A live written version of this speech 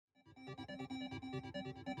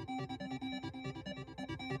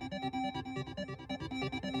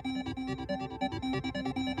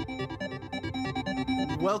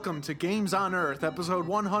welcome to Games on Earth, episode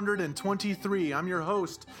 123. I'm your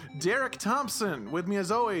host, Derek Thompson. With me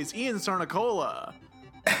as always, Ian Sarnicola.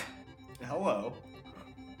 Hello.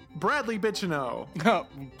 Bradley Bichino. Oh,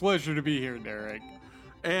 pleasure to be here, Derek.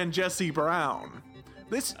 And Jesse Brown.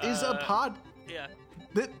 This is a pod... Yeah.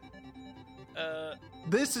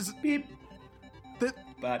 This is... Beep.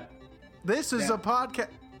 But... This is a podcast...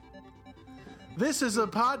 This is a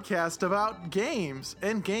podcast about games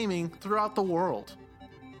and gaming throughout the world.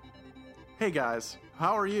 Hey guys,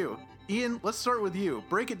 how are you? Ian, let's start with you.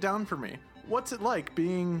 Break it down for me. What's it like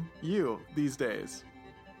being you these days?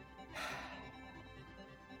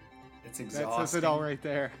 It's exhausting. That says it all right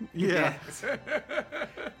there. Yeah.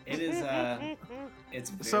 It is, it's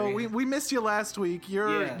very... So we missed you last week.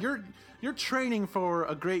 You're training for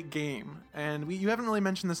a great game, and you haven't really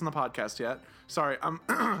mentioned this in the podcast yet. Sorry,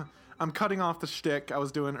 I'm cutting off the shtick I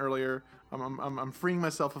was doing earlier. I'm freeing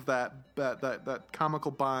myself of that comical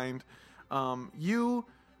bind. You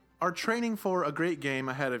are training for a great game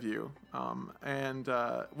ahead of you, and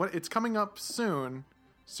it's coming up sooner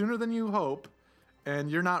than you hope, and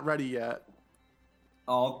you're not ready yet.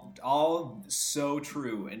 All so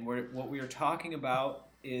true, and what we are talking about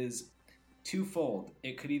is twofold.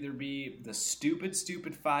 It could either be the stupid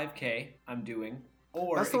 5K I'm doing,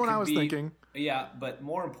 or that's the one I was thinking. Yeah, but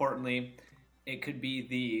more importantly, it could be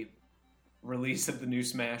the release of the new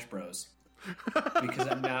Smash Bros. Because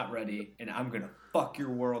I'm not ready, and I'm gonna fuck your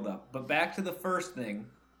world up. But back to the first thing,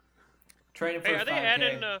 training for a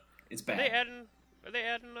 5K. It's bad. Are they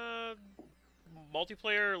adding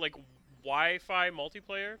multiplayer, like Wi-Fi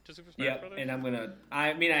multiplayer to Super Smash Brothers? And I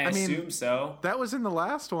assume so. That was in the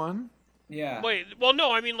last one. Yeah. Wait, well,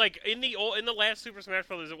 no, I mean, like, in the last Super Smash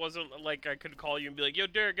Brothers, it wasn't like I could call you and be like, yo,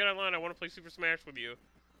 Derek, get online, I want to play Super Smash with you.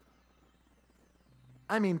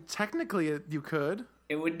 I mean, technically, you could.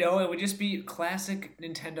 It would just be classic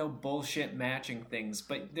Nintendo bullshit matching things,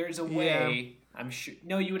 but there's a way, I'm sure.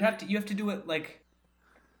 No, you have to do it like...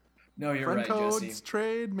 No, you're Friend right, codes, Jesse.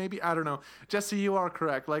 trade, maybe, I don't know. Jesse, you are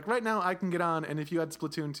correct. Like, right now, I can get on, and if you had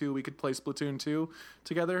Splatoon 2, we could play Splatoon 2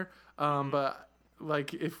 together, but...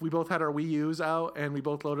 Like, if we both had our Wii U's out and we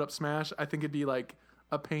both loaded up Smash, I think it'd be, like,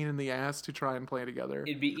 a pain in the ass to try and play together.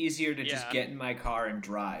 It'd be easier to just get in my car and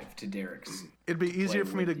drive to Derek's. It'd be easier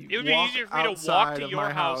for me to walk to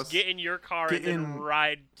your house, get in your car, and then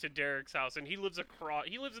ride to Derek's house. And he lives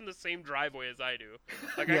in the same driveway as I do.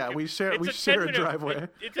 Like, we share a driveway.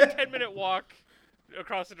 It's a 10-minute walk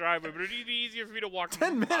across the driveway, but it'd be easier for me to walk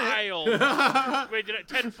 10 miles. Wait,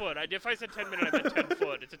 10 foot? If I said 10 minutes, I meant 10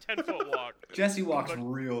 foot. It's a 10-foot walk. Jesse walks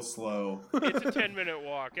real slow. It's a 10-minute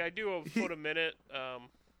walk. I do a foot a minute.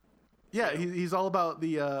 He's all about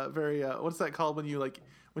the very what's that called when you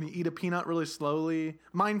eat a peanut really slowly?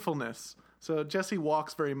 Mindfulness. So Jesse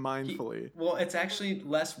walks very mindfully. It's actually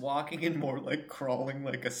less walking and more like crawling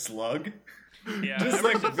like a slug. Yeah, just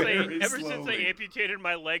ever since they amputated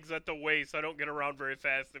my legs at the waist, I don't get around very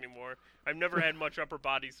fast anymore. I've never had much upper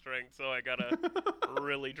body strength, so I gotta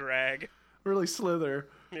really drag. Really slither.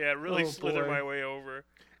 Yeah, slither my way over.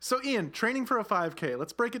 So Ian, training for a 5K,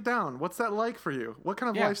 let's break it down. What's that like for you? What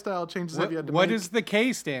kind of lifestyle changes have you had to make? What does the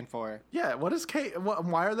K stand for? Yeah, what is K?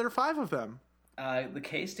 Why are there 5 of them? The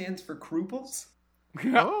K stands for Crouples.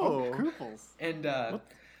 Oh, Crouples. And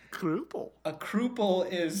Croople. A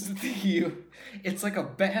croople is it's like a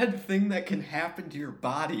bad thing that can happen to your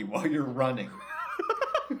body while you're running.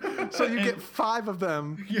 So you get 5 of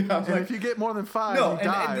them. Yeah, and if you get more than 5, you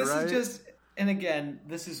die, and this right? is just, and again,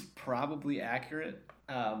 this is probably accurate.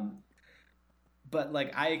 But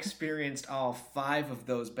like I experienced all 5 of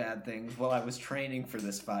those bad things while I was training for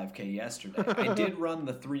this 5K yesterday. I did run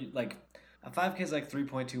the 3, like a 5K is like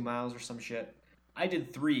 3.2 miles or some shit. I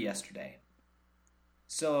did 3 yesterday.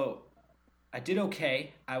 So I did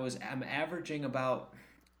okay. I'm averaging about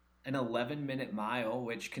an 11-minute mile,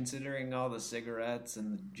 which, considering all the cigarettes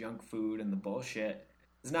and the junk food and the bullshit,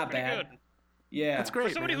 is not pretty bad. Good. Yeah, that's great.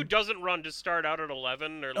 For somebody who doesn't run, to start out at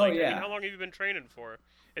 11, or how long have you been training for?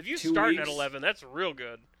 If you 2 start weeks. At 11, that's real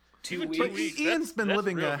good. 2 weeks. But Ian's been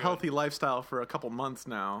living a good. healthy lifestyle for a couple months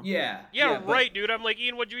now. Yeah, right, dude. I'm like,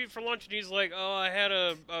 Ian, what'd you eat for lunch? And he's like, oh, I had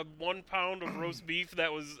a 1 pound of roast beef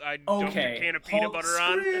that I dumped a can of peanut butter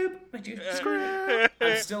on.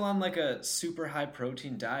 I'm still on like a super high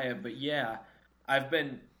protein diet, but yeah, I've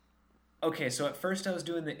been... Okay, so at first I was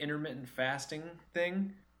doing the intermittent fasting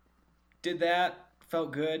thing. Did that,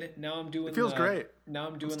 felt good. Now I'm doing... It feels great. Now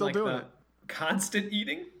I'm doing it. Constant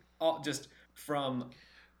eating, just from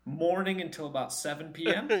morning until about 7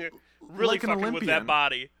 p.m. Really like fucking with that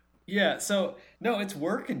body. Yeah, so, no, it's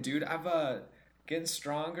working, dude. I've getting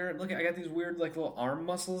stronger. Look, I got these weird like little arm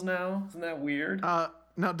muscles now. Isn't that weird?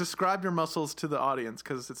 Now describe your muscles to the audience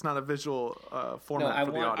because it's not a visual format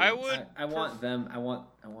for the audience. I want them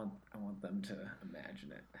to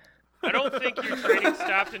imagine it. I don't think your training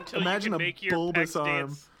stopped until Imagine you can a make your pec bulbous arm.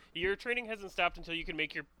 stance. Your training hasn't stopped until you can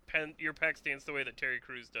make your pec stance the way that Terry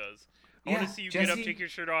Crews does. I want to see you get up, take your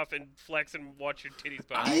shirt off, and flex and watch your titties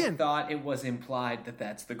pop. I thought it was implied that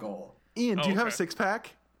that's the goal. Ian, do you have a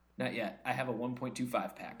six-pack? Not yet. I have a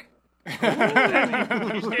 1.25 pack.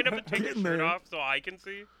 Can you stand up and take your shirt off so I can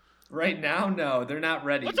see? Right now, no. They're not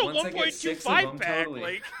ready. What's a 1.25 pack? Totally.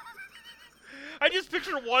 Like, I just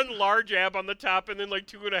picture one large ab on the top and then like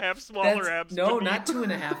 2.5 smaller abs. No, not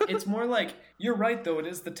 2.5. It's more like, you're right though. It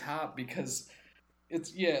is the top because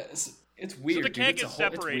it's weird. So the keg is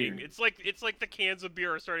separating. It's like the cans of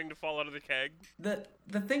beer are starting to fall out of the keg. The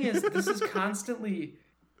thing is, this is constantly,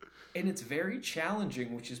 and it's very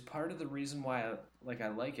challenging, which is part of the reason why I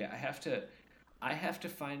like it. I have to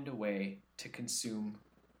find a way to consume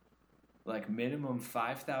like minimum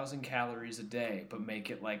 5,000 calories a day, but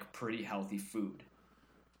make it like pretty healthy food.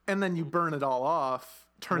 And then you burn it all off,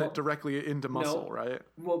 turn it directly into muscle, right?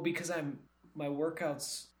 Well, because my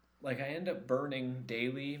workouts, like I end up burning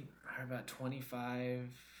daily about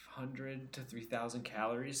 2,500 to 3,000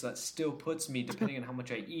 calories. So that still puts me, depending on how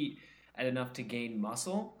much I eat, at enough to gain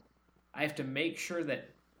muscle. I have to make sure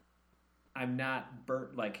that I'm not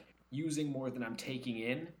using more than I'm taking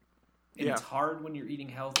in. And it's hard when you're eating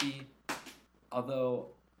healthy. Although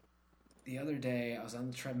the other day I was on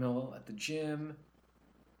the treadmill at the gym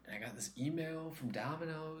and I got this email from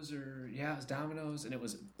Domino's it was Domino's, and it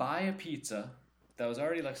was buy a pizza that was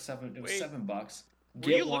already like $7. It was $7.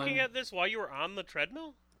 Were you looking at this while you were on the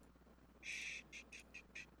treadmill?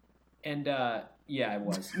 And yeah, I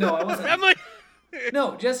was. No, I wasn't. I'm like,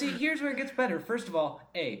 no, Jesse, here's where it gets better. First of all,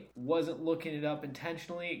 wasn't looking it up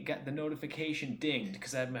intentionally. Got the notification dinged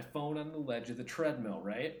because I had my phone on the ledge of the treadmill,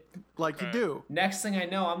 right? Like you do. Next thing I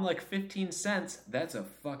know, I'm like 15 cents. That's a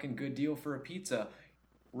fucking good deal for a pizza.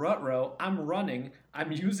 Ruh-roh, I'm running.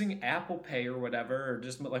 I'm using Apple Pay or whatever, or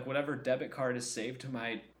just like whatever debit card is saved to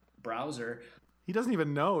my browser. He doesn't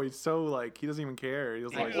even know. He's so like, he doesn't even care.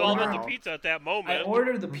 He's like, all about the pizza at that moment. I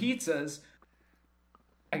order the pizzas.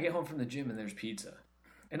 I get home from the gym and there's pizza.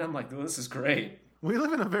 And I'm like, well, this is great. We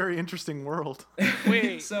live in a very interesting world.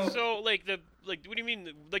 Wait, so what do you mean?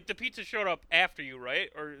 Like the pizza showed up after you, right?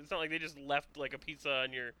 Or it's not like they just left like a pizza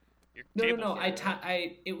on your table? No.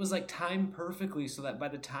 It was like timed perfectly so that by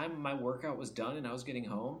the time my workout was done and I was getting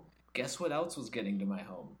home, guess what else was getting to my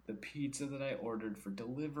home? The pizza that I ordered for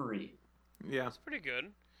delivery. Yeah. That's pretty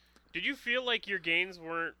good. Did you feel like your gains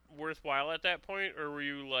weren't worthwhile at that point, or were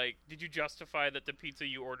you like, did you justify that the pizza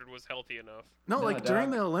you ordered was healthy enough? No, during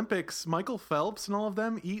the Olympics, Michael Phelps and all of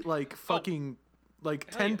them eat like fucking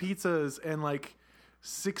 10 pizzas and like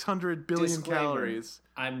 600 billion calories.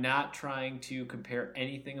 I'm not trying to compare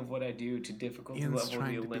anything of what I do to difficulty level of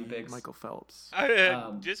the Olympics. To Michael Phelps.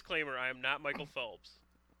 Disclaimer: I am not Michael Phelps.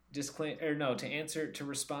 To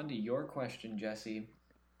respond to your question, Jesse.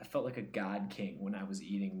 I felt like a god king when I was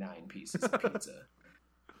eating 9 pieces of pizza.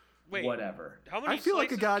 Wait, whatever. How many I feel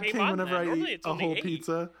like a god king whenever I eat a whole 8.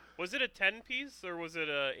 pizza. Was it a 10-piece or was it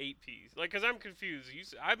a 8-piece? Like, because I'm confused.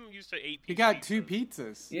 I'm used to 8 pieces. You got 2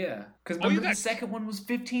 pizzas. Yeah, because the second one was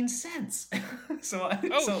 15 cents.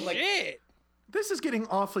 Shit! This is getting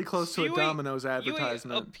awfully close to a Domino's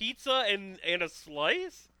advertisement. You ate a pizza and a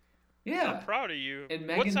slice? Yeah. I'm proud of you. And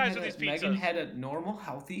what size are these pizzas? Megan had a normal,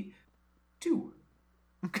 healthy 2.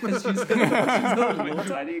 Because she's a little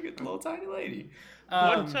tiny lady.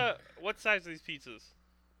 What size are these pizzas?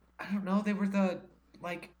 I don't know. They were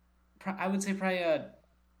I would say probably a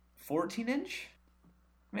 14-inch,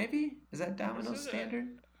 maybe. Is that Domino's standard?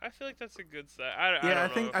 I feel like that's a good size. I don't know.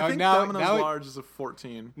 I think Domino's large is a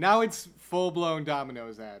 14. Now it's full-blown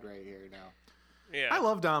Domino's ad right here now. Yeah. I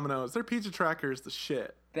love Domino's. Their pizza tracker is the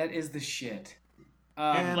shit. That is the shit.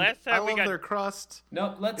 And last time I love their crust.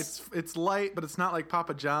 No, It's light, but it's not like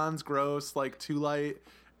Papa John's gross, like too light.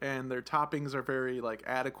 And their toppings are very like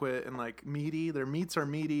adequate and like meaty. Their meats are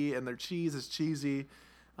meaty, and their cheese is cheesy.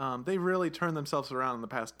 They really turned themselves around in the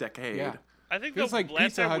past decade. Yeah. I think feels like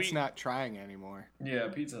Pizza Hut's not trying anymore. Yeah,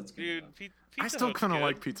 Pizza Hut's good. Dude, I still kind of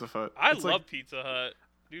like Pizza Hut. I love Pizza Hut.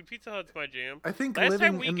 Dude, Pizza Hut's my jam. I think last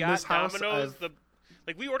living time we in got this house, Domino's,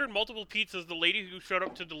 we ordered multiple pizzas. The lady who showed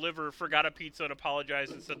up to deliver forgot a pizza and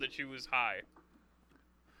apologized and said that she was high.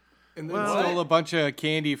 And then stole a bunch of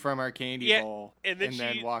candy from our candy bowl. And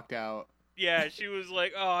then walked out. Yeah, she was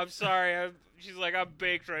like, "Oh, I'm sorry." She's like, "I'm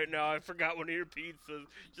baked right now. I forgot one of your pizzas."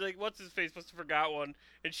 She's like, "What's his face? Must have forgot one."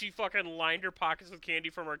 And she fucking lined her pockets with candy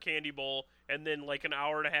from our candy bowl. And then, like an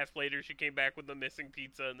hour and a half later, she came back with the missing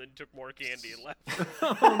pizza and then took more candy and left.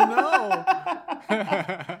 Oh no!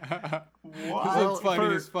 What? That's the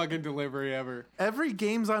funniest fucking delivery ever. Every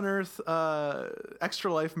Games on Earth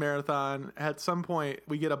Extra Life marathon, at some point,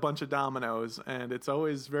 we get a bunch of Dominoes, and it's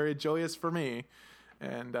always very joyous for me.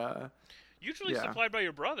 And usually supplied by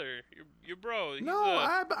your brother, your bro. No,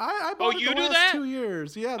 I bought it the last 2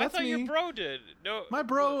 years. Yeah, that's me. I thought your bro did. No, my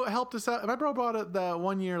bro helped us out. My bro bought it that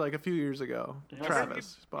 1 year, like a few years ago.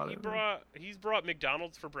 Travis bought it. He's brought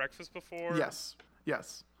McDonald's for breakfast before.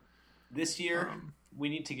 Yes. This year, we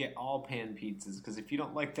need to get all pan pizzas, because if you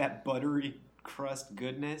don't like that buttery crust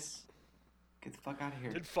goodness, get the fuck out of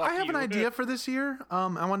here. I have an idea for this year.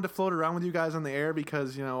 I wanted to float around with you guys on the air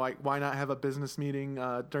because, why not have a business meeting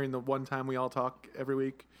during the one time we all talk every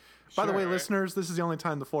week? By the way, listeners, this is the only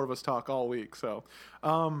time the four of us talk all week. So,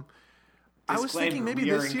 I was thinking maybe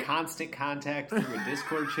we are this year. In constant contact through a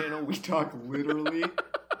Discord channel. We talk literally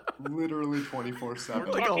 24/7.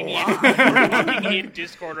 We're talking in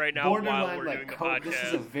Discord right now while we're doing the podcast. This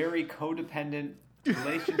is a very codependent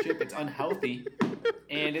relationship. It's unhealthy,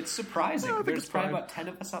 and it's surprising. There's probably about 10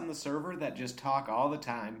 of us on the server that just talk all the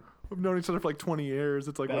time. We've known each other for like 20 years.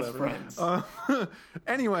 It's like best whatever. Friends.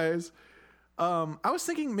 Anyways, I was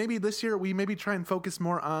thinking maybe this year we maybe try and focus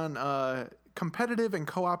more on competitive and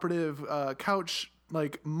cooperative couch,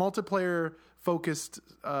 like multiplayer focused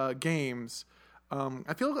games.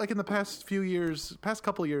 I feel like in the past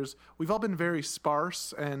couple years, we've all been very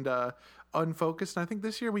sparse and unfocused. And I think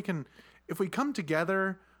this year if we come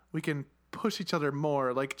together, we can push each other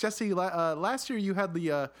more. Like Jesse, last year you had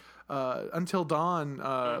the Until Dawn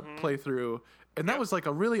playthrough, and that was like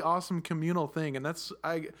a really awesome communal thing. And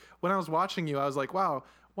when I was watching you, I was like, wow,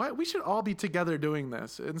 we should all be together doing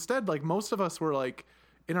this. Instead, like most of us were like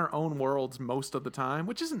in our own worlds most of the time,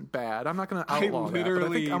 which isn't bad. I'm not going to outlaw that. I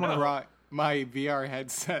literally brought my VR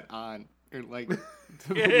headset on, or like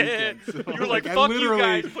the weekend. So, you were like, fuck you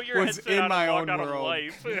guys, put your headset on and walk out of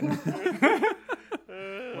life.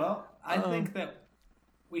 Well, I think that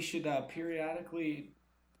we should periodically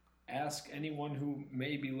ask anyone who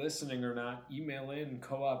may be listening or not, email in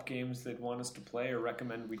co-op games they'd want us to play or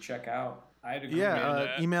recommend we check out. I'd agree.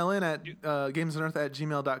 Email in at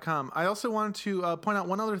gamesonearth@gmail.com. I also wanted to point out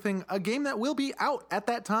one other thing, a game that will be out at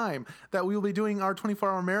that time, that we will be doing our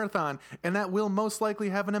 24-hour marathon, and that will most likely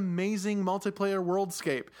have an amazing multiplayer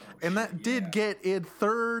worldscape. And that did get a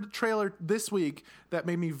third trailer this week that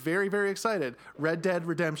made me very, very excited. Red Dead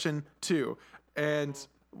Redemption 2. And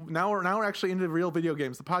now we're actually into real video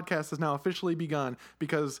games. The podcast has now officially begun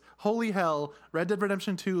because, holy hell, Red Dead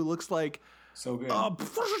Redemption 2 looks like... So good.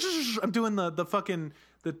 I'm doing the fucking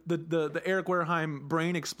the Eric Wareheim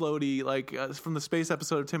brain explodey like from the space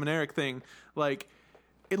episode of Tim and Eric thing. Like,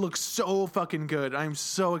 it looks so fucking good. I'm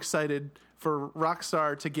so excited for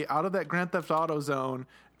Rockstar to get out of that Grand Theft Auto zone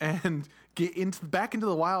and get back into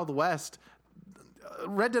the Wild West.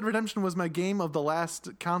 Red Dead Redemption was my game of the last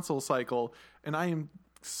console cycle, and I am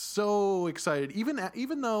so excited.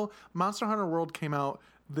 Even though Monster Hunter World came out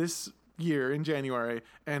this year in January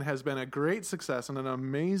and has been a great success and an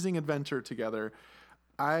amazing adventure together,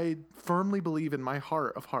 I firmly believe in my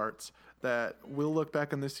heart of hearts that we'll look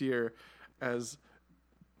back on this year as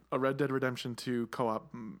a Red Dead Redemption 2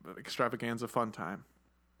 co-op extravaganza fun time.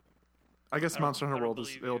 I guess Monster Hunter World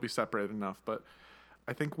it'll be separated enough, but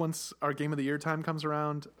I think once our Game of the Year time comes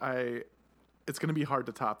around, it's going to be hard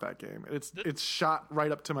to top that game. It's shot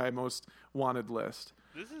right up to my most wanted list.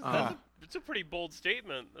 It's a pretty bold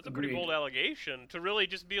statement. That's a pretty bold allegation to really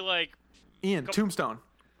just be like... Ian, Tombstone.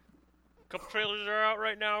 A couple trailers are out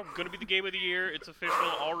right now. Going to be the game of the year. It's official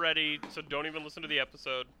already, so don't even listen to the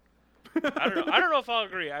episode. I don't know if I'll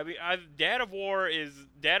agree. I mean, Dad of Boy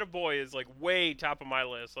is like way top of my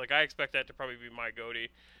list. Like, I expect that to probably be my goatee.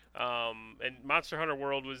 And Monster Hunter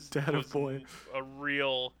World was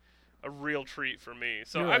a real treat for me.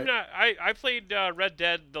 So right. I played Red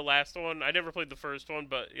Dead, the last one. I never played the first one,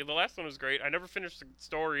 but the last one was great. I never finished the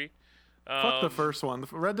story. Fuck the first one. The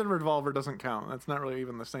Red Dead Revolver doesn't count. That's not really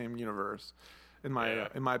even the same universe in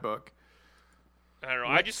my book. I don't know.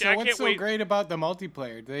 I can't wait. What's so great about the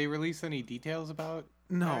multiplayer? Did they release any details about?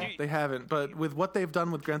 No, they haven't. But with what they've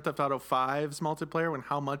done with Grand Theft Auto 5's multiplayer and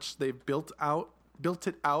how much they've built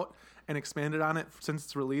it out and expanded on it since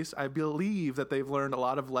its release. I believe that they've learned a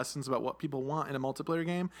lot of lessons about what people want in a multiplayer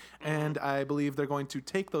game, and I believe they're going to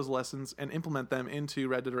take those lessons and implement them into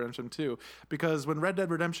Red Dead Redemption 2. Because when Red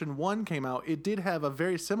Dead Redemption 1 came out, it did have a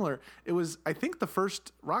very similar... It was, I think, the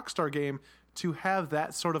first Rockstar game to have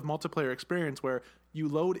that sort of multiplayer experience where you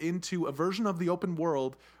load into a version of the open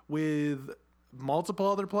world with multiple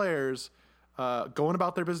other players going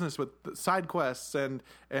about their business with side quests and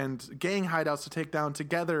gang hideouts to take down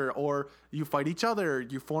together, or you fight each other,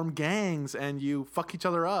 you form gangs and you fuck each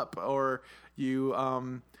other up, or you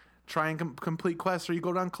try and complete quests, or you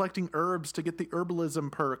go around collecting herbs to get the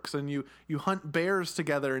herbalism perks, and you hunt bears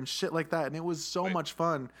together and shit like that. And it was so much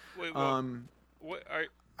fun.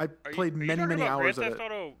 I played many hours of it. Grand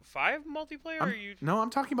Theft Auto 5 multiplayer? No, I'm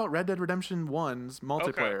talking about Red Dead Redemption 1's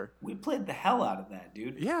multiplayer. Okay. We played the hell out of that,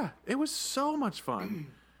 dude. Yeah, it was so much fun.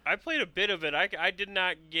 I played a bit of it. I did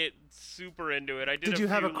not get super into it. Did you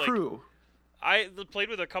have a crew? I played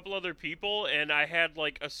with a couple other people, and I had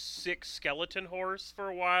like a sick skeleton horse for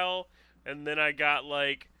a while, and then I got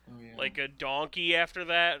like a donkey after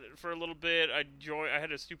that for a little bit. I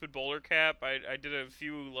had a stupid bowler cap. I did a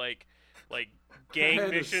few like gang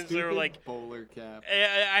missions. They were like bowler cap.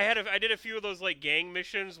 I did a few of those like gang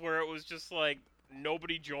missions where it was just like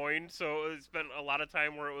nobody joined, so it spent a lot of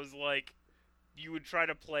time where it was like you would try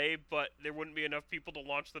to play, but there wouldn't be enough people to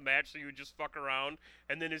launch the match, so you would just fuck around,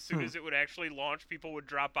 and then as soon as it would actually launch, people would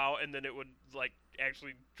drop out, and then it would like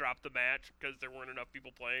actually drop the match because there weren't enough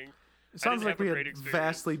people playing. It sounds like we had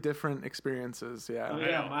vastly different experiences. Yeah. Oh,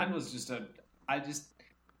 yeah, mine was just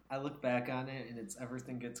I look back on it and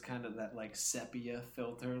everything gets kind of that like sepia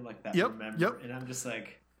filter, like that remember, and I'm just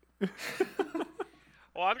like.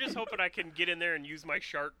 Well, I'm just hoping I can get in there and use my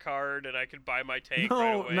shark card, and I can buy my tank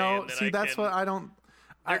right away. No, see, that's what I don't.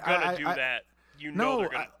 They're gonna do that. You know they're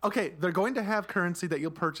gonna. Okay, they're going to have currency that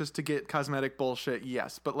you'll purchase to get cosmetic bullshit.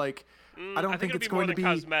 Yes, but like, I don't think it's going to be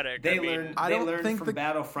cosmetic. They learned from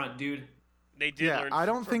Battlefront, dude. They did. Yeah, I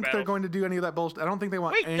don't think they're going to do any of that bullshit. I don't think they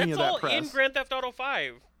want any of that press. That's all in Grand Theft Auto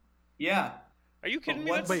 5. Yeah. Are you kidding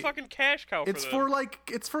me? That's a fucking cash cow for them. It's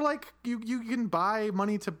for like you can buy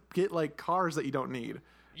money to get like cars that you don't need.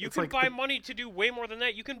 You can buy money to do way more than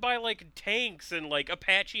that. You can buy like tanks and like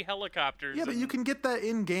Apache helicopters. Yeah, but you can get that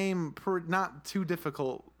in game for not too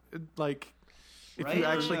difficult. Like if you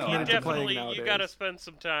actually commit to playing nowadays. You gotta spend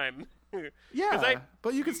some time. Yeah,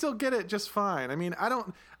 but you can still get it just fine. I mean,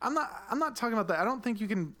 I'm not talking about that. I don't think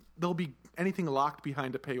there'll be anything locked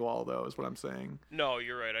behind a paywall, though, is what I'm saying. No,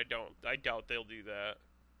 you're right. I doubt they'll do that.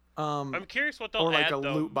 I'm curious what they'll add, or like add, a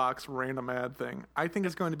though. loot box random ad thing. I think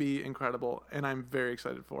it's going to be incredible, and I'm very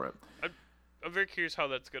excited for it. I'm very curious how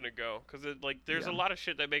that's going to go, because there's a lot of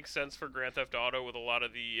shit that makes sense for Grand Theft Auto with a lot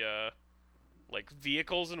of the like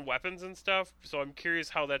vehicles and weapons and stuff. So I'm curious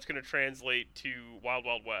how that's going to translate to Wild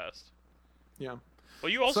Wild West. Yeah.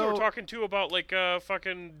 Well, you also were talking too about like a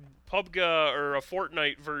fucking PUBG or a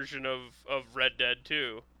Fortnite version of Red Dead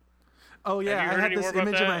too. Oh yeah, I had this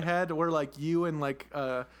image in my head where like you and like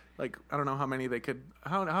I don't know how many they could.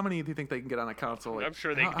 How many do you think they can get on a console? Like, I'm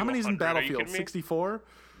sure they. How many's in Battlefield? 64.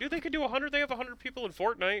 Dude, they could do 100. They have 100 people in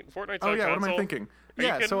Fortnite. Fortnite's on console. What am I thinking?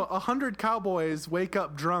 So 100 cowboys wake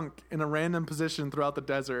up drunk in a random position throughout the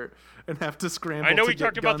desert and have to scramble. I know we get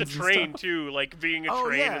talked about the guns train too, like being a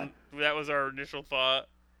train. Yeah. And that was our initial thought.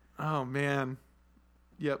 Oh man.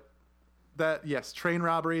 Yep. Train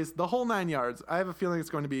robberies, the whole 9 yards. I have a feeling it's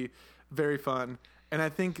going to be very fun, and I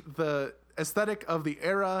think the aesthetic of the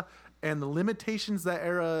era and the limitations that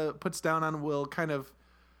era puts down on will kind of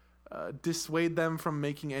dissuade them from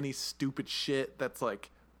making any stupid shit that's like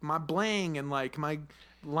my bling and like my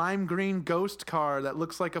lime green ghost car that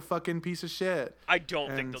looks like a fucking piece of shit. I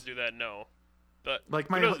don't think they'll do that. No, but like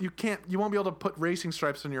you won't be able to put racing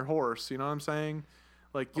stripes on your horse. You know what I'm saying?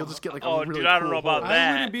 Like you'll just get like a really dude, I don't cool know about horse. that.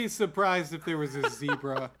 I wouldn't be surprised if there was a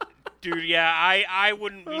zebra. Dude, yeah, I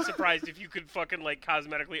wouldn't be surprised if you could fucking like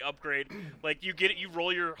cosmetically upgrade. Like you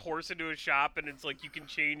roll your horse into a shop and it's like you can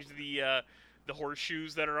change the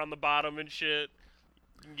horseshoes that are on the bottom and shit.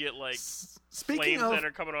 You can get like flames that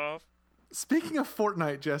are coming off. Speaking of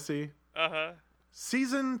Fortnite, Jesse.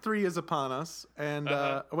 Season 3 is upon us, and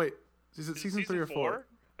wait, is it season 3 or 4?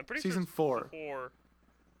 I'm pretty sure it's 4. 4.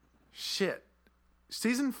 Shit.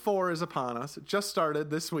 Season 4 is upon us. It just started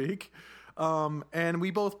this week. And we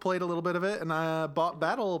both played a little bit of it, and I bought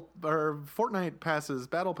Fortnite passes,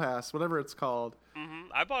 Battle Pass, whatever it's called. Mm-hmm.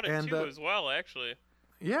 I bought it too as well, actually.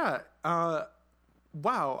 Yeah.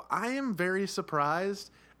 Wow. I am very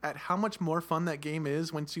surprised at how much more fun that game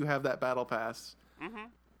is once you have that Battle Pass. Mm-hmm.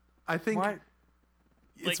 I think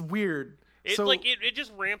it's weird. It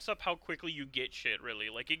just ramps up how quickly you get shit. Really,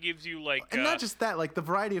 like it gives you like, and not just that, like the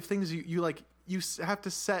variety of things you have to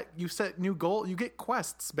set new goal. You get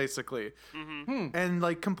quests basically, and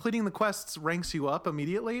like completing the quests ranks you up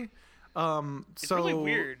immediately. It's really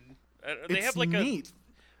weird. They have like neat.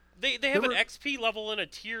 They have an XP level and a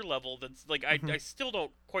tier level that's like I still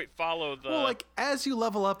don't quite follow the. Well, like as you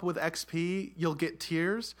level up with XP, you'll get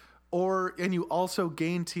tiers. And you also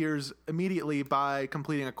gain tiers immediately by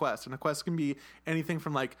completing a quest. And a quest can be anything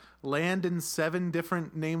from like land in 7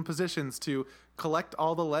 different named positions to collect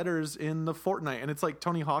all the letters in the Fortnite. And it's like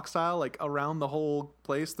Tony Hawk style, like around the whole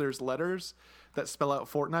place there's letters that spell out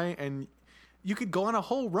Fortnite, and you could go on a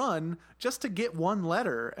whole run just to get one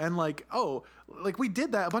letter. And like, we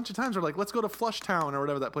did that a bunch of times. We're like, let's go to Flush Town or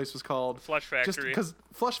whatever that place was called. Flush Factory.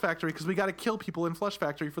 Flush Factory, because we got to kill people in Flush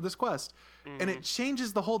Factory for this quest. And it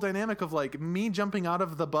changes the whole dynamic of like me jumping out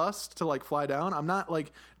of the bus to like fly down. I'm not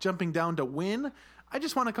like jumping down to win. I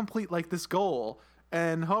just want to complete like this goal.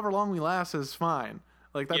 And however long we last is fine.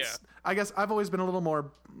 Like I guess I've always been a little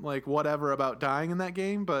more like whatever about dying in that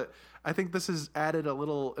game, but I think this has added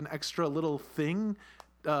an extra little thing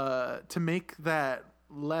to make that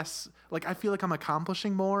less like I feel like I'm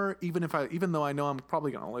accomplishing more, even though I know I'm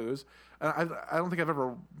probably gonna lose. I don't think I've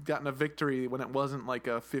ever gotten a victory when it wasn't like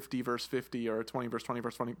a 50 versus 50 or a 20 versus 20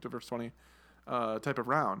 versus 20 versus 20 type of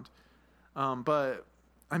round. But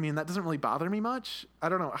I mean that doesn't really bother me much. I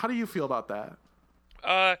don't know. How do you feel about that?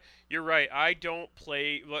 You're right. I don't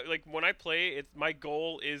play like when I play. My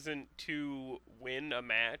goal isn't to win a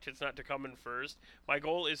match. It's not to come in first. My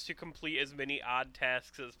goal is to complete as many odd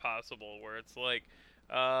tasks as possible. Where it's like,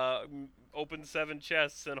 open 7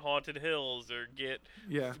 chests in Haunted Hills, or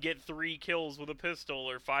get 3 kills with a pistol,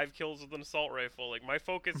 or 5 kills with an assault rifle. Like my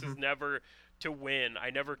focus is never to win. I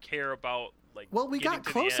never care about like. Well, we got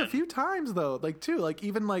close a few times though. Like too. Like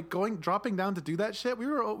even like dropping down to do that shit. We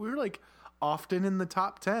were like often in the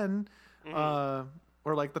top 10 or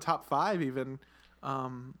like the top 5 even.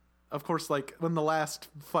 Of course, like when the last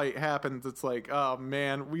fight happens, it's like, oh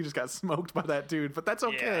man, we just got smoked by that dude, but that's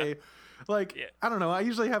okay. Yeah. Like, I don't know, I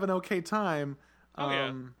usually have an okay time.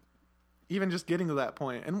 Even just getting to that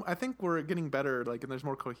point. And I think we're getting better, like, and there's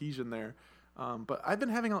more cohesion there. But I've been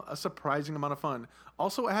having a surprising amount of fun.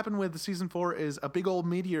 Also, what happened with the season 4 is a big old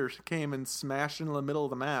meteor came and smashed into the middle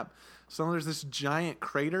of the map. So there's this giant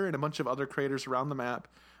crater and a bunch of other craters around the map.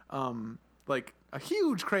 Like a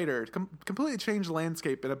huge crater, completely changed the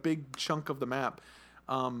landscape in a big chunk of the map.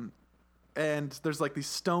 And there's like these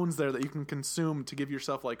stones there that you can consume to give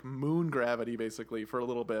yourself like moon gravity basically for a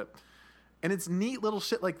little bit. And it's neat little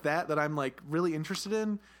shit like that I'm like really interested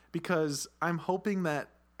in, because I'm hoping that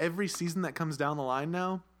every season that comes down the line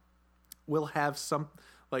now will have some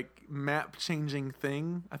like map changing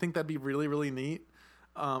thing. I think that'd be really, really neat.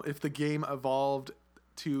 If the game evolved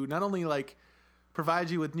to not only like provide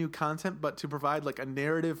you with new content, but to provide like a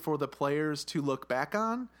narrative for the players to look back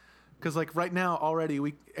on. Because like right now already,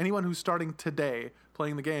 anyone who's starting today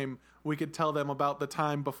playing the game, we could tell them about the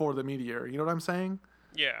time before the meteor. You know what I'm saying?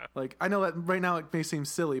 Yeah. Like I know that right now it may seem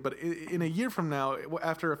silly, but in a year from now,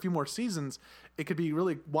 after a few more seasons, it could be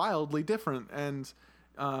really wildly different. And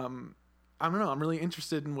I don't know. I'm really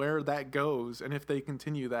interested in where that goes and if they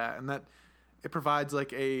continue that, and that it provides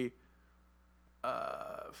like a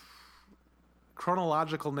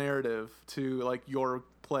chronological narrative to like your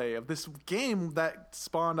play of this game that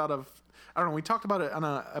spawned out of, I don't know, we talked about it on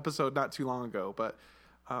an episode not too long ago, but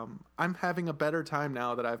I'm having a better time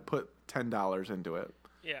now that I've put $10 into it.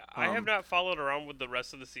 Yeah, I have not followed around with the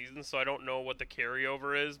rest of the season, so I don't know what the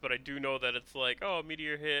carryover is, but I do know that it's like, oh, a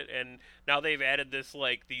meteor hit, and now they've added this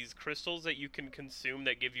like these crystals that you can consume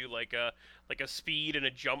that give you like a speed and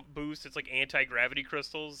a jump boost. It's like anti-gravity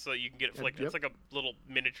crystals, so you can get like it's like a little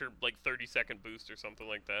miniature like 30-second boost or something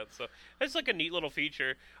like that. So it's like a neat little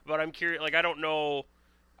feature, but I'm curious, like I don't know,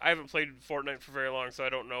 I haven't played Fortnite for very long, so I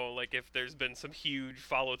don't know like if there's been some huge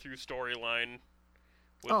follow-through storyline.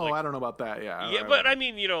 I don't know about that. Yeah, but I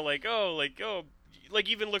mean, you know, like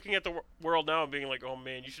even looking at the world now and being like, oh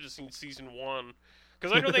man, you should have seen season 1,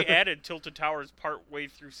 because I know they added Tilted Towers part way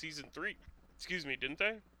through season 3. Excuse me, didn't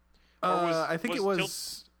they? I think it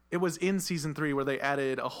was in season 3 where they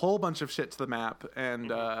added a whole bunch of shit to the map,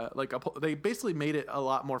 and they basically made it a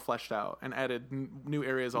lot more fleshed out and added new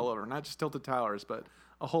areas all over, not just Tilted Towers, but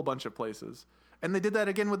a whole bunch of places. And they did that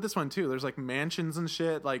again with this one, too. There's, like, mansions and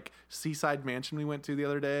shit, like Seaside Mansion we went to the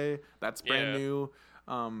other day. That's brand new.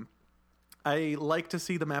 I like to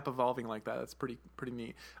see the map evolving like that. That's pretty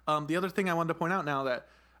neat. The other thing I wanted to point out now that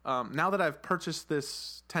I've purchased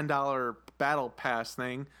this $10 Battle Pass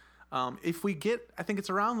thing, if we get, I think it's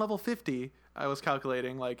around level 50, I was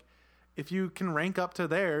calculating, like, if you can rank up to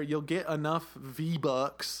there, you'll get enough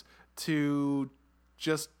V-Bucks to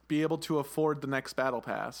just be able to afford the next battle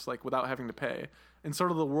pass, like without having to pay. In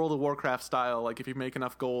sort of the World of Warcraft style, like if you make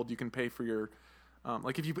enough gold, you can pay for your,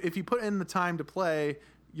 like if you put in the time to play,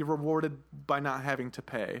 you're rewarded by not having to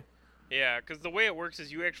pay. Yeah, because the way it works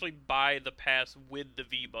is you actually buy the pass with the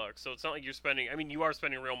V-Bucks, so it's not like you're spending. I mean, you are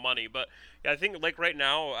spending real money, but yeah, I think like right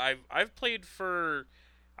now, I played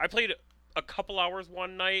a couple hours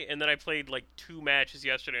one night, and then I played like 2 matches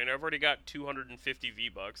yesterday, and I've already got 250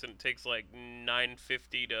 V-Bucks, and it takes like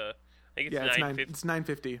 950 to. I think it's 950. It's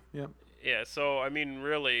 950. Yep. Yeah, so I mean,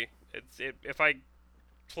 really, if I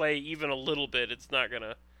play even a little bit, it's not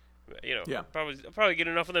gonna, probably get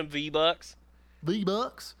enough of them V-Bucks.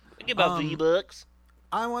 V-Bucks. Think about V-Bucks.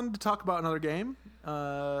 I wanted to talk about another game.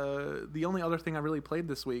 The only other thing I really played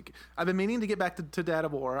this week. I've been meaning to get back to Dad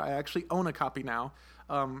of War. I actually own a copy now.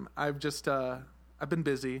 I've been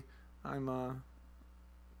busy. I'm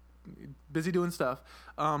busy doing stuff.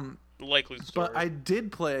 Likely story. But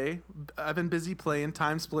I've been busy playing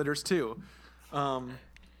Time Splitters 2. So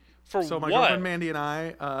my girlfriend Mandy and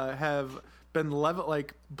I have been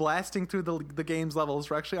blasting through the game's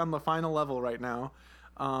levels. We're actually on the final level right now.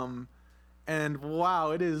 And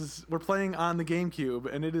wow, we're playing on the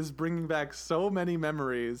GameCube, and it is bringing back so many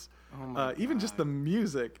memories. Even just the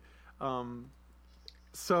music.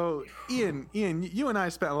 So Ian, you and I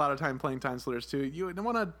spent a lot of time playing Time Splitters 2. You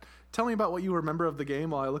want to tell me about what you remember of the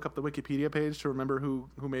game while I look up the Wikipedia page to remember who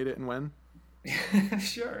made it and when?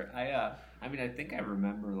 Sure. I mean, I think I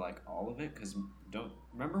remember like all of it because don't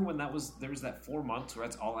remember when there was that 4 months where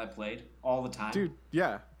that's all I played all the time. Dude,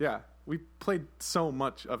 yeah, we played so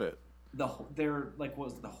much of it. The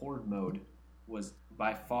horde mode was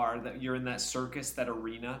by far that you're in that circus, that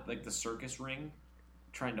arena, like the circus ring,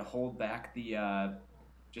 trying to hold back the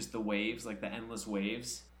just the waves, like the endless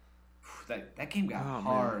waves. That game got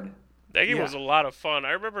hard. Man. That game was a lot of fun.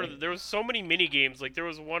 I remember there was so many mini games. Like there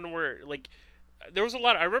was one where like there was a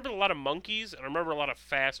lot. I remember a lot of monkeys, and I remember a lot of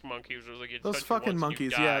fast monkeys. It was like those fucking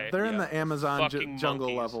monkeys. Yeah, they're in the Amazon jungle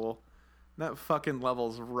monkeys. Level. That fucking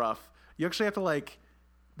level's rough. You actually have to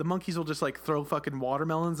the monkeys will just throw fucking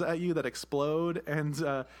watermelons at you that explode, and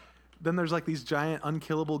then there's these giant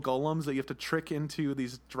unkillable golems that you have to trick into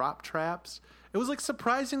these drop traps. It was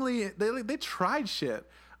surprisingly they tried shit.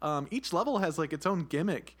 Each level has its own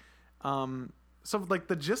gimmick. So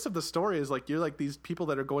the gist of the story is you're these people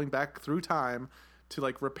that are going back through time to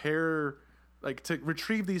repair, to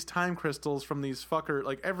retrieve these time crystals from these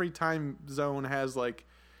fucker. Every time zone has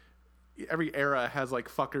every era has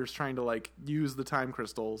fuckers trying to use the time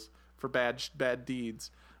crystals for bad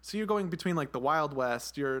deeds. So you're going between the Wild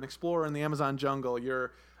West. You're an explorer in the Amazon jungle.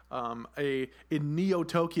 You're in Neo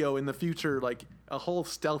Tokyo in the future, a whole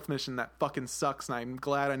stealth mission that fucking sucks, and I'm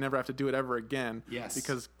glad I never have to do it ever again. Yes,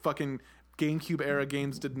 because fucking GameCube era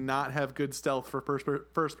games did not have good stealth for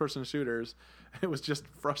first person shooters. It was just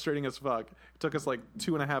frustrating as fuck. It took us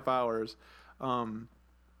 2.5 hours.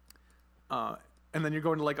 And then you're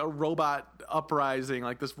going to a robot uprising,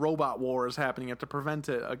 this robot war is happening. You have to prevent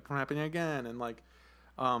it from happening again, and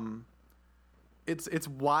it's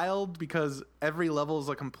wild because every level is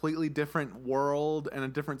a completely different world and a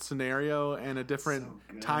different scenario and a different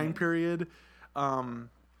time period.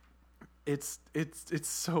 It is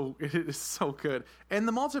so good, and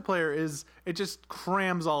the multiplayer it just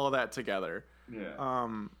crams all of that together.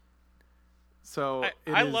 Yeah. So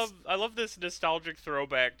I love this nostalgic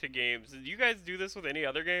throwback to games. Do you guys do this with any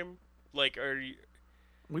other game?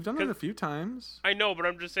 We've done it a few times. I know, but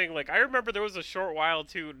I'm just saying. I remember there was a short while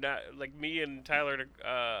too. Me and Tyler,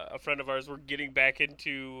 a friend of ours, were getting back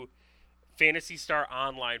into Phantasy Star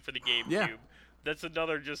Online for the GameCube. Yeah. That's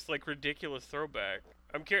another just ridiculous throwback.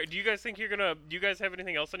 I'm curious. Do you guys think do you guys have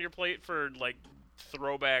anything else on your plate for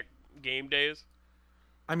throwback game days?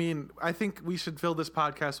 I mean, I think we should fill this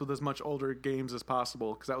podcast with as much older games as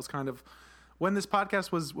possible, because that was kind of when this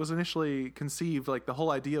podcast was initially conceived. The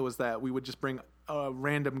whole idea was that we would just bring a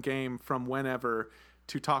random game from whenever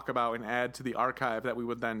to talk about and add to the archive that we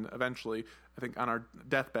would then eventually, I think, on our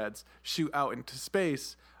deathbeds, shoot out into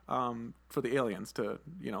space for the aliens to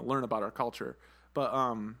learn about our culture. But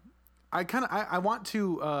I want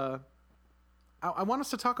to I want us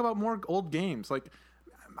to talk about more old games.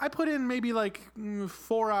 I put in maybe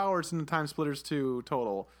 4 hours in Time Splitters 2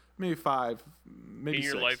 total, maybe 5, maybe in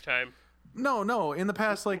 6. your lifetime. No, in the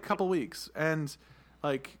past couple weeks, and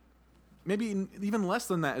maybe even less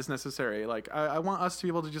than that is necessary. I want us to be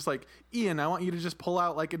able to just Ian, I want you to just pull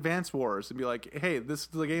out Advance Wars and be hey, this is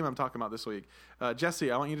the game I'm talking about this week.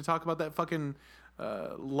 Jesse, I want you to talk about that fucking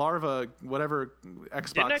larva whatever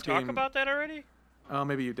Xbox game. Didn't I talk about that already? Oh,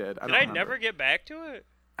 maybe you did. Did I never get back to it?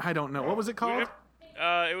 I don't know. What was it called?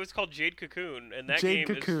 It was called Jade Cocoon, and that game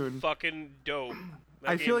is fucking dope.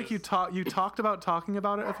 I feel like you talked about talking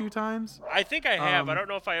about it a few times. I think I have. I don't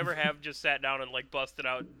know if I ever have just sat down and like busted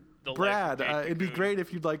out the Brad, it'd be great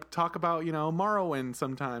if you'd like talk about, Morrowind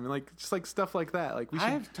sometime and like just like stuff like that. Like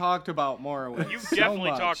I've talked about Morrowind. You've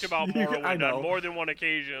definitely talked about Morrowind on more than one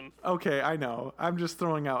occasion. Okay, I know. I'm just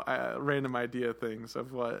throwing out random idea things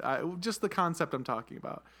of just the concept I'm talking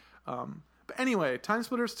about. But anyway, Time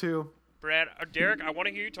Splitters 2. Brad, Derek, I want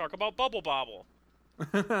to hear you talk about Bubble Bobble.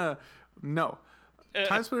 No.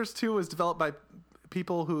 Time Splitters 2 was developed by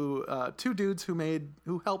people two dudes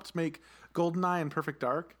who helped make GoldenEye and Perfect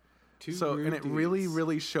Dark. And it really,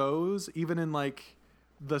 really shows, even in like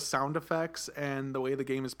the sound effects and the way the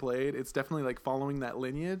game is played. It's definitely like following that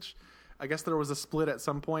lineage. I guess there was a split at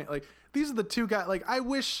some point. Like these are the two guys. Like I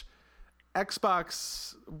wish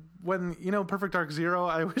Xbox, when Perfect Dark Zero,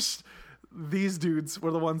 I wish these dudes were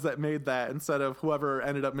the ones that made that instead of whoever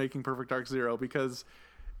ended up making Perfect Dark Zero, because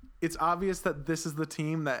it's obvious that this is the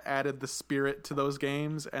team that added the spirit to those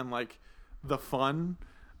games and like the fun.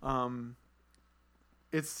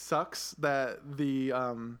 It sucks that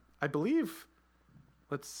I believe,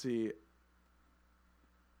 let's see.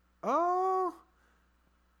 Oh,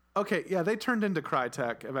 okay. Yeah, they turned into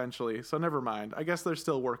Crytek eventually, so never mind. I guess they're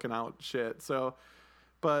still working out shit. So,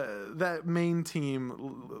 but that main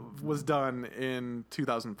team was done in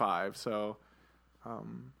 2005. So,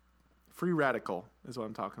 Free Radical is what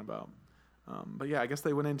I'm talking about. But yeah, I guess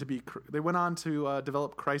they went on to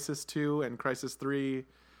develop Crysis 2 and Crysis 3.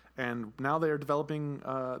 And now they're developing.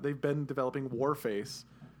 They've been developing Warface,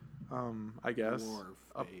 I guess,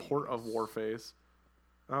 a port of Warface.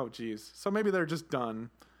 Oh, geez. So maybe they're just done.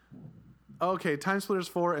 Okay, Time Splitters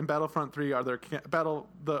 4 and Battlefront 3 are the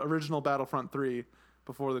original Battlefront 3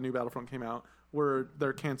 before the new Battlefront came out were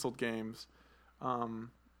their canceled games. Oh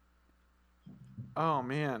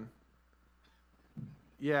man.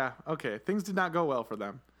 Yeah. Okay. Things did not go well for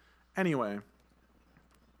them. Anyway.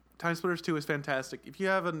 Time Splitters 2 is fantastic. If you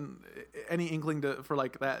have any inkling for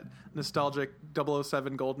like that nostalgic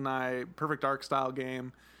 007 GoldenEye Perfect Dark style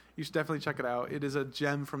game, you should definitely check it out. It is a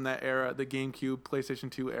gem from that era, the GameCube,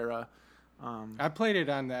 PlayStation 2 era. I played it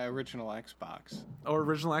on the original Xbox. Or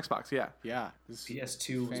original Xbox, yeah. Yeah.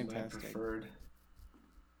 PS2 was my preferred.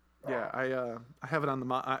 Yeah, I have it on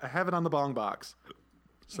the Bong box.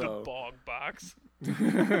 So. The Bong box. Dude,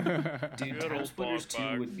 Time Splitters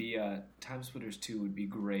 2 would be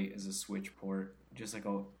great as a Switch port. Just like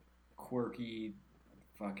a quirky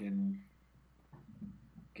fucking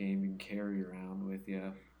game and carry around with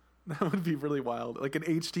you. That would be really wild. Like an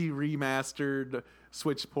HD remastered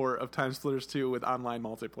Switch port of Time Splitters 2 with online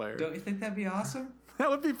multiplayer. Don't you think that'd be awesome?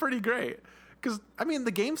 That would be pretty great. Because, I mean,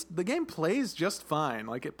 the game plays just fine.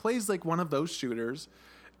 Like, it plays like one of those shooters.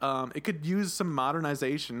 It could use some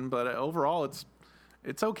modernization, but overall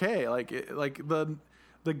it's okay. Like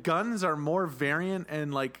the guns are more variant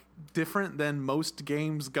and like different than most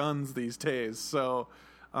games' guns these days. So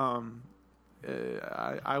I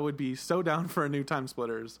would be so down for a new Time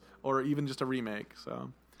Splitters or even just a remake.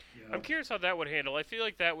 So yeah. I'm curious how that would handle. I feel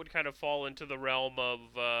like that would kind of fall into the realm of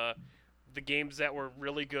the games that were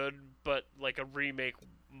really good, but like a remake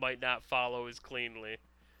might not follow as cleanly.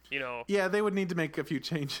 Yeah, they would need to make a few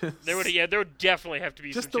changes. There would definitely have to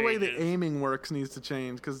be just some the changes. way the aiming works needs to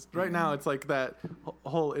change, because right now it's like that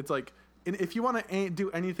whole. It's like if you want to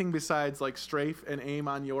do anything besides like strafe and aim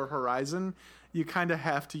on your horizon, you kind of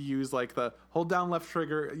have to use like the hold down left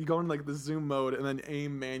trigger. You go in like the zoom mode and then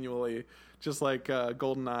aim manually, just like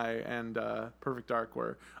GoldenEye and Perfect Dark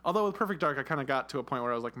were. Although with Perfect Dark, I kind of got to a point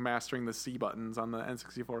where I was like mastering the C buttons on the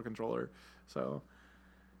N64 controller. So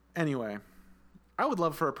anyway. I would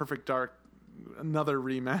love for a Perfect Dark, another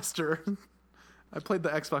remaster. I played the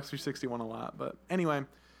Xbox 360 one a lot, but anyway,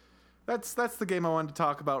 that's the game I wanted to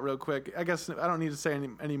talk about real quick. I guess I don't need to say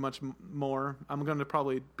any much more. I'm going to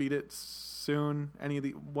probably beat it soon,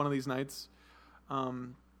 one of these nights.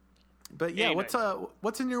 But yeah,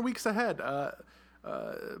 what's in your weeks ahead?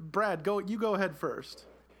 Brad, you go ahead first.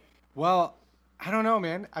 Well, I don't know,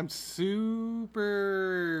 man. I'm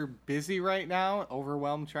super busy right now,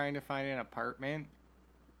 overwhelmed trying to find an apartment.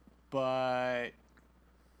 But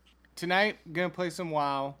tonight, I'm going to play some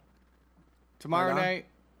WoW. Tomorrow night,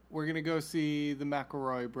 we're going to go see the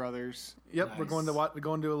McElroy brothers. Yep, nice. We're going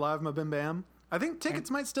to a live Mabim Bam. I think tickets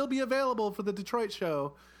might still be available for the Detroit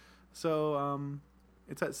show. So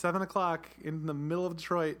it's at 7 o'clock in the middle of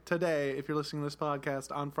Detroit today, if you're listening to this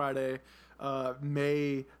podcast, on Friday,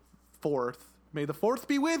 May 4th. May the 4th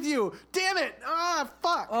be with you. Damn it. Ah,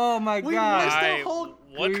 fuck. Oh, my God. We missed the whole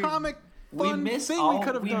comic. fun thing we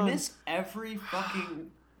could have done. We miss every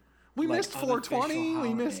fucking. We missed 420.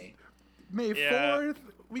 We missed May 4th.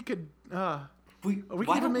 We could. We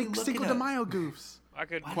could even make Cinco de Mayo goofs.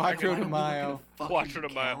 Quattro de Mayo. Quattro de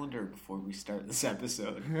Mayo. Calendar before we start this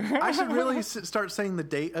episode. I should really start saying the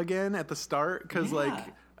date again at the start because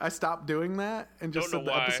I stopped doing that and just said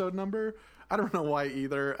the episode number. I don't know why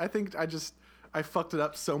either. I think I fucked it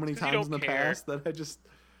up so many times in the past that I just.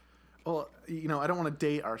 Well, I don't want to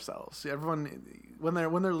date ourselves. Everyone, when they're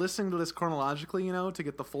listening to this chronologically, to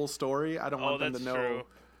get the full story, I don't want them to know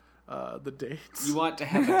the dates. You want to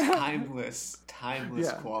have a timeless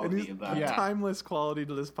quality about it. Timeless quality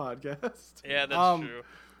to this podcast. Yeah, that's true.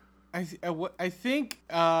 I think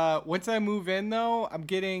once I move in though, I'm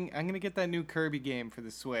gonna get that new Kirby game for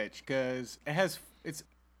the Switch because it's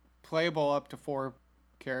playable up to 4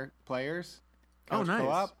 players. Couch nice.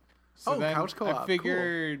 Co-op. So then couch co-op. I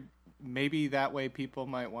figured maybe that way people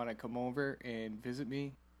might want to come over and visit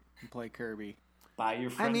me and play Kirby. Buy your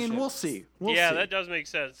friendships. I mean, we'll see. That does make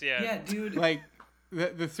sense. Yeah. Yeah, dude. Like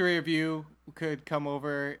the 3 of you could come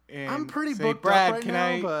over and I'm pretty say, booked Brad, up right can now,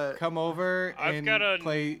 I but come over I've and got a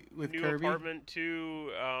play with new Kirby? apartment too.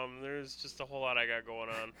 There's just a whole lot I got going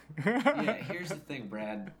on. Yeah, here's the thing,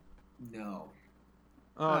 Brad. No.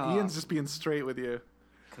 Ian's just being straight with you.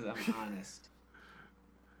 Because I'm honest.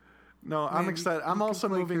 No, I'm excited. I'm also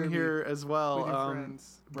moving here as well.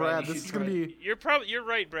 Brad, this is gonna be. You're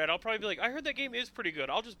right, Brad. I'll probably be like, I heard that game is pretty good.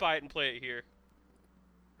 I'll just buy it and play it here.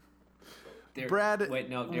 Brad. Wait,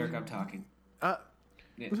 no, Derek, I'm talking.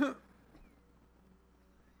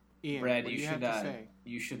 Ian, Brad,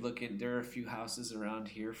 you should look in. There are a few houses around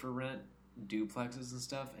here for rent, duplexes and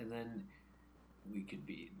stuff, and then we could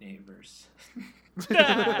be neighbors.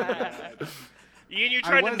 Ian, you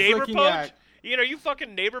tried to neighbor poach? Ian, are you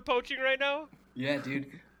fucking neighbor poaching right now? Yeah,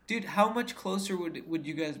 dude. Dude, how much closer would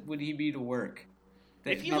he be to work?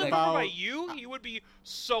 If he lived by you, he would be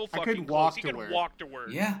so fucking close. He could walk to work.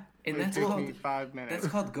 Yeah, and that's called 5 minutes. That's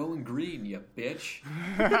called going green, you bitch.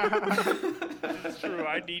 That's true.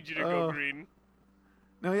 I need you to go green.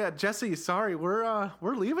 No, yeah, Jesse. Sorry, we're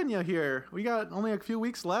leaving you here. We got only a few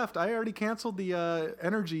weeks left. I already canceled the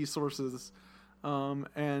energy sources, and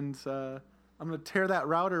I'm gonna tear that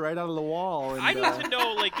router right out of the wall. And, I need to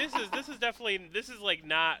know, like, this is definitely like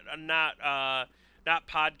not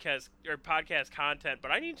podcast or podcast content,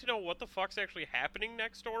 but I need to know what the fuck's actually happening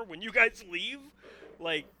next door when you guys leave.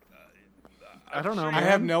 Like, I don't know. I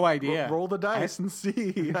have no idea. Roll the dice and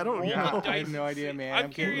see. I don't know. I have no idea, man.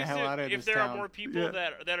 I'm getting the hell out of if this there town. are more people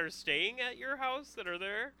that are staying at your house that are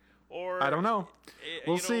there, or I don't know.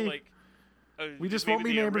 We'll see. Like, we just won't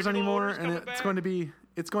be neighbors anymore, and it's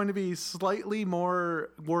going to be slightly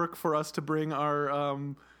more work for us to bring our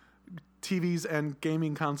TVs and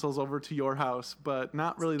gaming consoles over to your house, but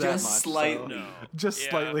not really that much. Just slightly. No. Just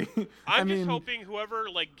slightly. I'm just hoping whoever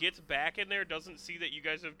gets back in there doesn't see that you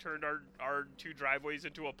guys have turned our 2 driveways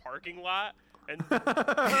into a parking lot. And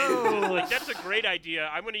that's a great idea.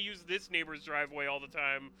 I'm going to use this neighbor's driveway all the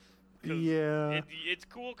time. Yeah. It's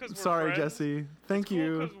cool because we're Sorry, friends. Jesse. Thank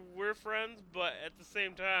you. Because we're friends, but at the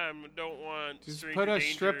same time, don't want just stranger put a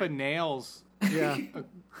danger. strip of nails. Yeah.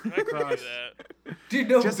 I could do that. Dude,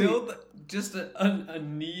 no, Jesse, build just a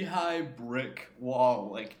knee-high brick wall,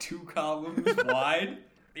 like 2 columns wide.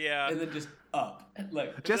 Yeah. And then just up.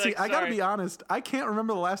 Like, Jesse, I gotta sorry. be honest. I can't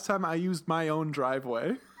remember the last time I used my own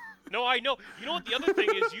driveway. No, I know. You know what? The other thing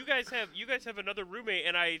is, you guys have another roommate,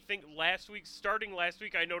 and I think starting last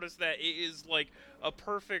week, I noticed that it is like a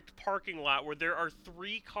perfect parking lot where there are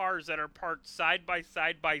 3 cars that are parked side by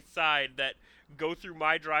side that go through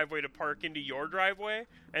my driveway to park into your driveway,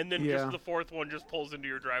 and then just the 4th one just pulls into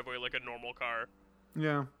your driveway like a normal car.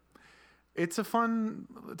 Yeah. It's a fun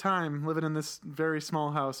time living in this very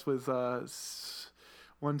small house with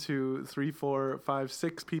 1, 2, 3, 4, 5,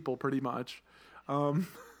 6 people pretty much.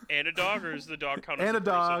 And a dog, or is the dog counted? And a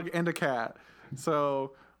dog and a cat.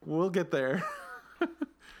 So we'll get there.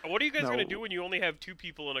 What are you guys going to do when you only have 2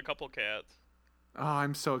 people and a couple cats? Oh,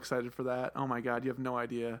 I'm so excited for that. Oh my God, you have no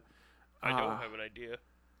idea. I don't have an idea.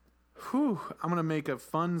 I'm going to make a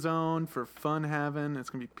fun zone for fun having. It's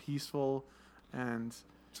going to be peaceful and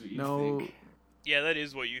think. Yeah, that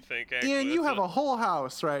is what you think, actually. Ian, you have a whole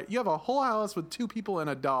house, right? You have a whole house with 2 people and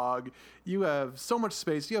a dog. You have so much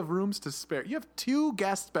space. You have rooms to spare. You have 2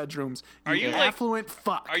 guest bedrooms. Are you affluent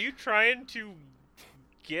fuck? Are you trying to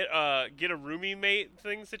get a roomie mate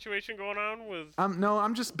situation going on with? No,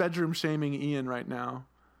 I'm just bedroom shaming Ian right now.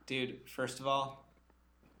 Dude, first of all,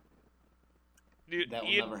 that will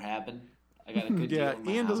Ian, never happen. I got a good deal in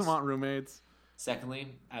my Ian house. doesn't want roommates. Secondly,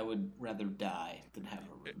 I would rather die than have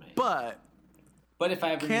a roommate. But But if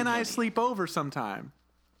I ever Can need I money, sleep over sometime?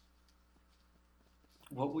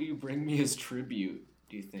 what will you bring me as tribute,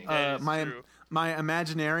 do you think? My true.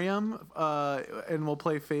 Imaginarium, and we'll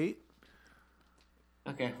play Fate.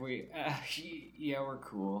 Okay, we're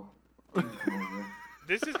cool. We can come over.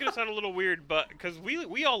 This is gonna sound a little weird, but because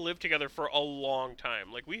we all lived together for a long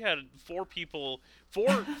time. Like, we had four people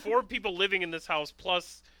living in this house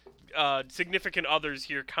plus significant others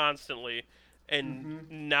here constantly. And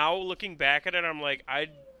now looking back at it, I'm like, I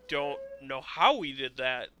don't know how we did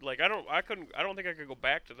that. Like, I don't think I could go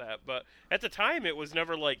back to that. But at the time, it was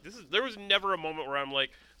never like there was never a moment where I'm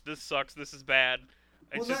like, this sucks, this is bad.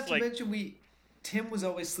 It's Well, just not to like, mention Tim was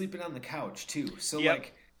always sleeping on the couch too. So Yep.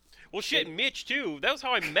 like, well, shit, Mitch too. That was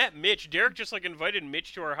how I met Mitch. Derek just like invited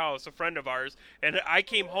Mitch to our house, a friend of ours, and I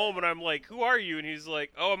came home and I'm like, "Who are you?" And he's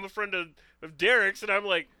like, "Oh, I'm a friend of Derek's," and I'm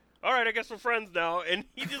like, "All right, I guess we're friends now." And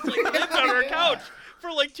he just like lived on our couch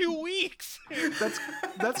for like 2 weeks.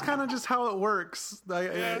 That's kind of just how it works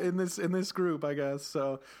in this group, I guess.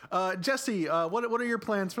 So, Jesse, what are your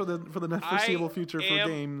plans for the foreseeable future for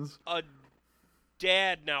games? A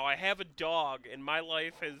dad now. I have a dog, and my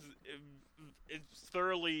life is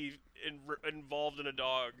thoroughly involved in a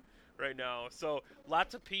dog right now. So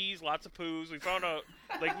lots of pees, lots of poos. We found out,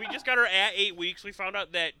 like, we just got her at 8 weeks. We found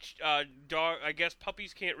out that I guess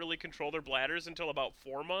puppies can't really control their bladders until about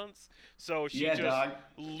 4 months. So she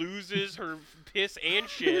loses her piss and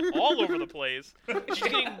shit all over the place. She's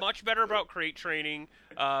getting much better about crate training.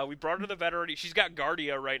 We brought her to the vet already. She's got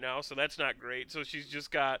Gardia right now, so that's not great. So she's just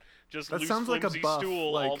got loose, flimsy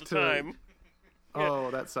stool all the time.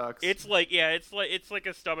 Oh, that sucks. It's like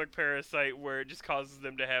a stomach parasite where it just causes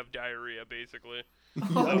them to have diarrhea, basically.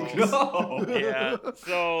 Oh no! Yeah.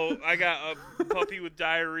 So I got a puppy with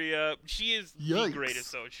diarrhea. She is the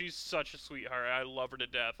greatest, though. She's such a sweetheart. I love her to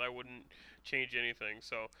death. I wouldn't change anything.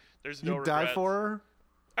 So there's no regrets. You'd die for her?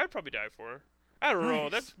 I'd probably die for her. I don't know.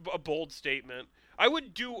 That's a bold statement. I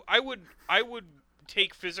would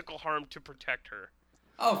take physical harm to protect her.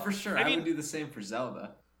 Oh, for sure. I would do the same for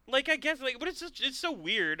Zelda. Like, I guess, like, but it's so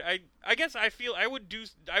weird. I guess I feel I would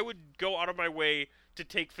go out of my way to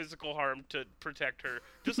take physical harm to protect her,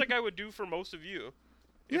 just like I would do for most of you.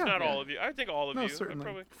 If not all of you. I think all of you. Certainly.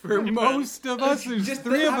 Probably, for most of us, there's just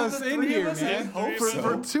three of us in here, man.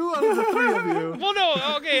 For 2 out of the 3 of you. Well,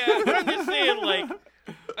 no, okay, but I'm just saying, like,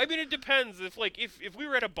 I mean, it depends. If we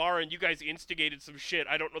were at a bar and you guys instigated some shit,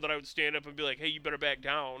 I don't know that I would stand up and be like, hey, you better back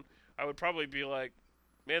down. I would probably be like,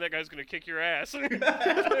 man, that guy's gonna kick your ass.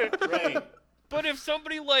 Right. But if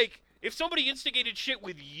somebody instigated shit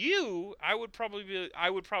with you, I would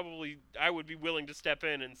be willing to step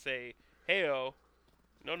in and say, "Hey-o,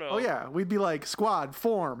 no." Oh yeah, we'd be like, squad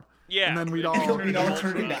form. Yeah, and then we'd all turn it down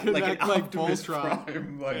like an Optimus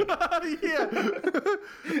Prime. Like. Yeah,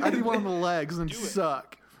 I'd be one of the legs and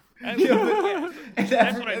suck. That's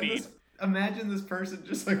what I mean. Imagine this person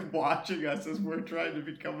just like watching us as we're trying to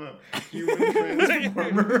become a human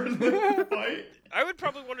transformer in the fight. I would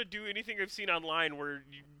probably want to do anything I've seen online where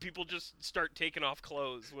people just start taking off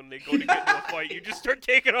clothes when they go to get into a fight. You just start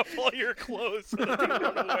taking off all your clothes so that they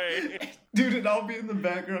run away. Dude, and I'll be in the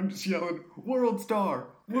background just yelling, World Star!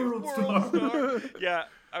 World Star! Yeah,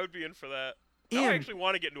 I would be in for that. Ian, I actually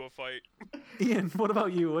want to get into a fight. Ian, what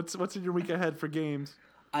about you? What's in your week ahead for games?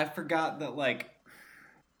 I forgot that, like,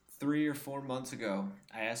 3 or 4 months ago,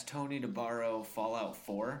 I asked Tony to borrow Fallout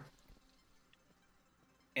 4,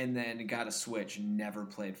 and then got a Switch and never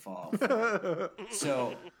played Fallout 4.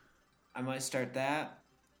 So, I might start that.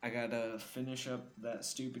 I gotta finish up that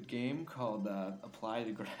stupid game called Apply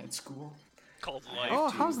to Grad School. Called Life. Oh,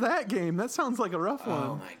 how's that game? That sounds like a rough one.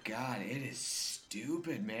 Oh my god, it is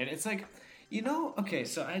stupid, man. It's like, okay,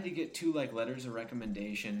 so I had to get 2, like, letters of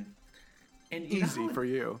recommendation. And easy for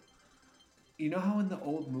you. You know how in the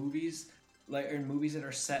old movies, like, or in movies that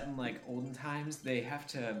are set in, like, olden times, they have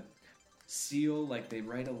to seal, like, they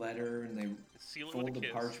write a letter and they fold the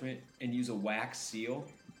parchment and use a wax seal?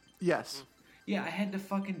 Yes. Yeah, I had to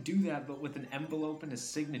fucking do that, but with an envelope and a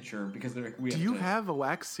signature, because they're like, Do you have a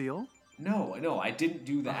wax seal? No, I didn't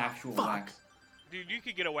do the actual wax. Dude, you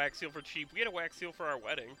could get a wax seal for cheap. We had a wax seal for our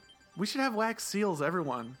wedding. We should have wax seals,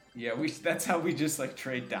 everyone. Yeah, that's how we just, like,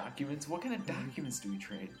 trade documents. What kind of documents do we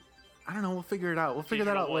trade? I don't know. We'll figure it out. We'll figure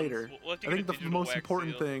that out later. We'll I think the most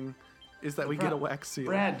important thing is that we get a wax seal.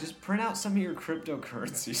 Brad, just print out some of your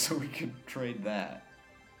cryptocurrency so we can trade that.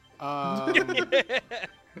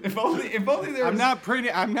 If only there was...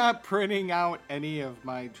 I'm not printing out any of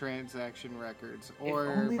my transaction records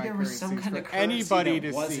or my currencies for anybody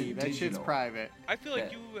to see. That shit's private. I feel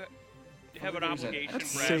like you have an obligation,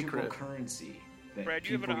 That's Brad. sacred. Currency. Brad,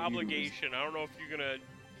 you have an obligation. I don't know if you're gonna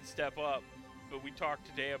step up. but we talked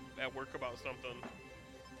today at work about something.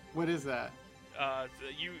 What is that?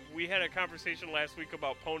 We had a conversation last week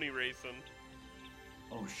about pony racing.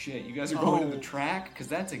 Oh shit! You guys are going to the track because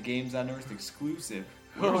that's a Games on Earth exclusive.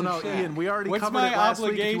 Oh no, Ian, we already covered it last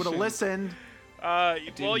week. If you would have listened.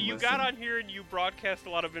 Well, you got on here and you broadcast a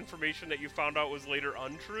lot of information that you found out was later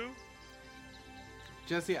untrue.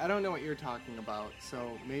 Jesse, I don't know what you're talking about,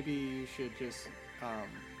 so maybe you should just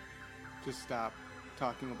stop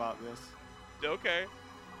talking about this. Okay.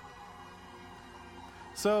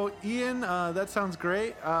 So, Ian, that sounds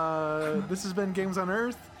great. This has been Games on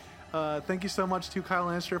Earth. Thank you so much to Kyle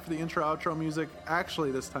Lannister for the intro-outro music.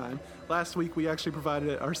 Actually, this time. Last week, we actually provided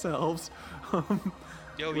it ourselves.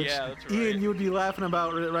 Oh, yeah, that's right. Ian, you would be laughing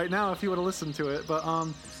about it right now if you would have listened to it. But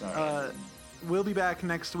we'll be back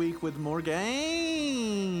next week with more games.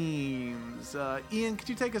 Ian, could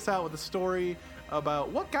you take us out with a story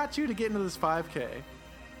about what got you to get into this 5K?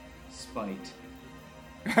 Spite.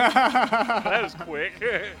 That was quick.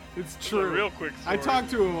 It's true. A real quick story. I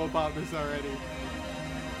talked to him about this already.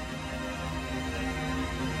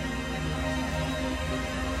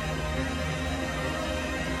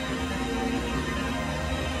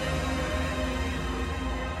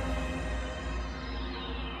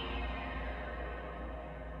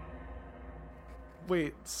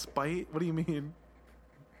 Wait, spite? What do you mean?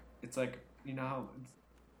 It's like, you know how,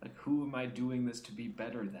 like, who am I doing this to be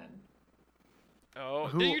better than? Oh,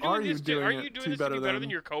 Who are you doing this to be better than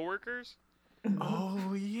your coworkers?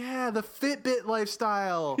 Oh, yeah, the Fitbit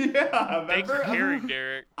lifestyle. Yeah, thanks for caring,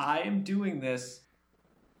 Derek. I am doing this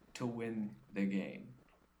to win the game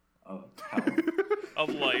of health.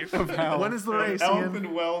 Of life. Of health. When is the race, Health Ian? and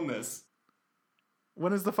wellness.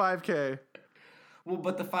 When is the 5K? Well,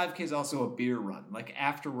 but the 5K is also a beer run. Like,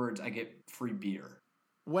 afterwards, I get free beer.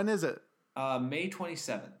 When is it? May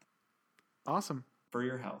 27th. Awesome. For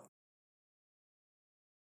your health.